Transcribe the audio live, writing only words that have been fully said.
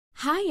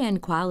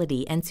High-end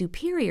quality and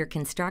superior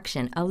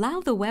construction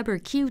allow the WEBER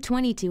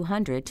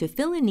Q2200 to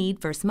fill a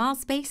need for small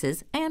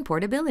spaces and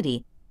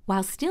portability,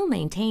 while still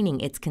maintaining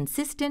its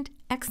consistent,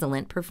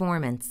 excellent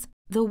performance.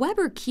 The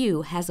WEBER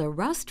Q has a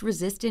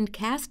rust-resistant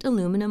cast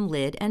aluminum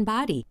lid and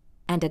body,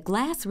 and a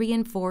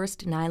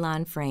glass-reinforced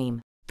nylon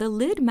frame. The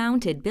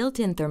lid-mounted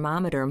built-in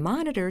thermometer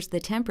monitors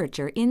the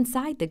temperature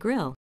inside the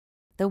grill.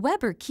 The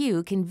WEBER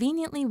Q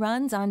conveniently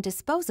runs on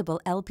disposable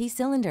LP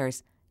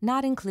cylinders,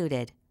 not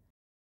included.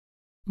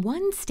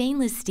 One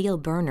stainless steel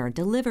burner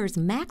delivers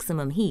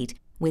maximum heat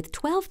with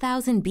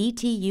 12,000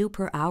 BTU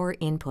per hour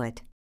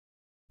input.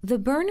 The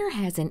burner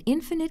has an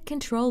infinite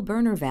control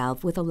burner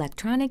valve with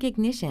electronic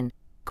ignition,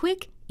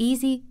 quick,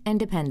 easy, and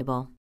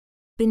dependable.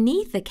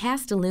 Beneath the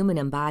cast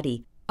aluminum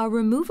body, a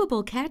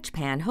removable catch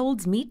pan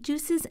holds meat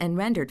juices and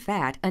rendered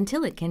fat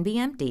until it can be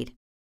emptied.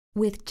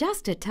 With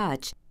just a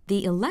touch,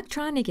 the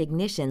electronic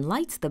ignition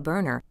lights the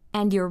burner,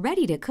 and you're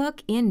ready to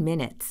cook in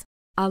minutes.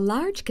 A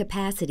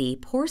large-capacity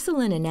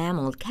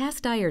porcelain-enameled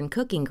cast-iron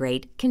cooking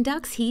grate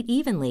conducts heat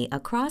evenly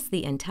across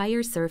the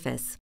entire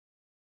surface.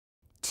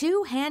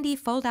 Two handy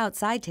fold-out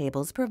side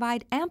tables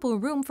provide ample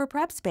room for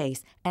prep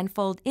space and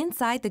fold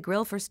inside the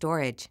grill for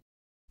storage.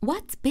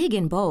 What's big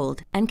and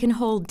bold and can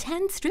hold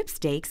 10 strip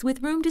steaks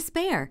with room to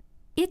spare?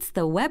 It's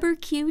the WEBER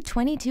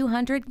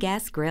Q2200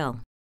 gas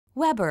grill.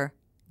 WEBER,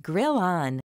 grill on!